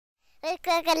We're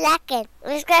cooking,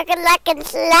 we're cooking,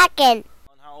 slacking.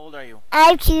 How old are you?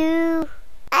 I'm 2.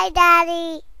 Hi,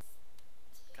 Daddy.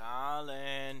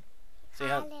 Colin.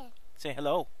 Colin. Say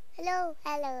hello. Hello,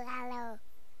 hello,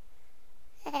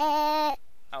 hello.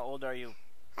 How old are you?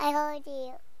 I hold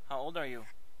you. How old are you?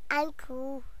 I'm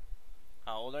cool.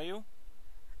 How old are you?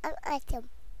 I'm awesome.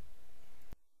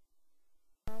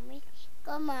 Mommy,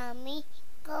 go mommy,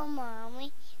 go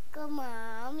mommy, go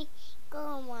mommy,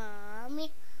 go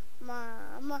mommy,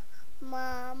 mama,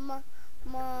 mama,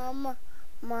 mama,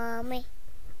 mommy.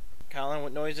 Colin,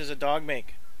 what noise does a dog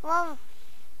make? Whoa.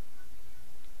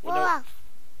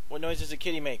 What noise does a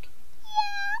kitty make?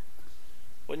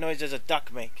 What noise does a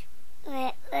duck make?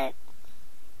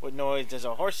 What noise does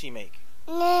a horsey make?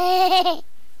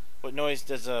 What noise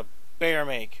does a bear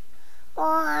make?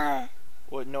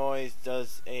 What noise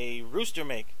does a rooster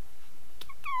make?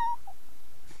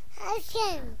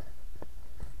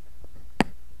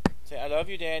 Say, I love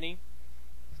you, Daddy.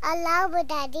 I love you,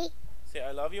 Daddy. Say,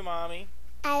 I love you, Mommy.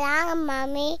 I love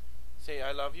Mommy. Say,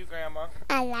 I love you, Grandma.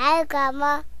 I love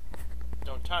Grandma.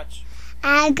 Don't touch.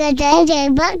 I got the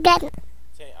bucket.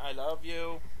 Say, I love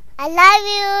you. I love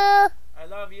you. I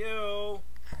love you.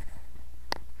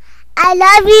 I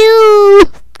love you.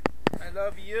 I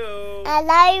love you. I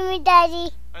love you,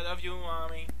 Daddy. I love you,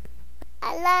 Mommy.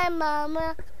 I love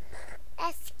Mama.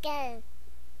 Let's go.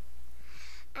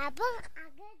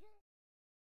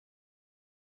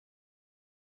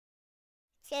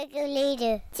 See you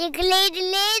later. See you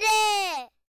later.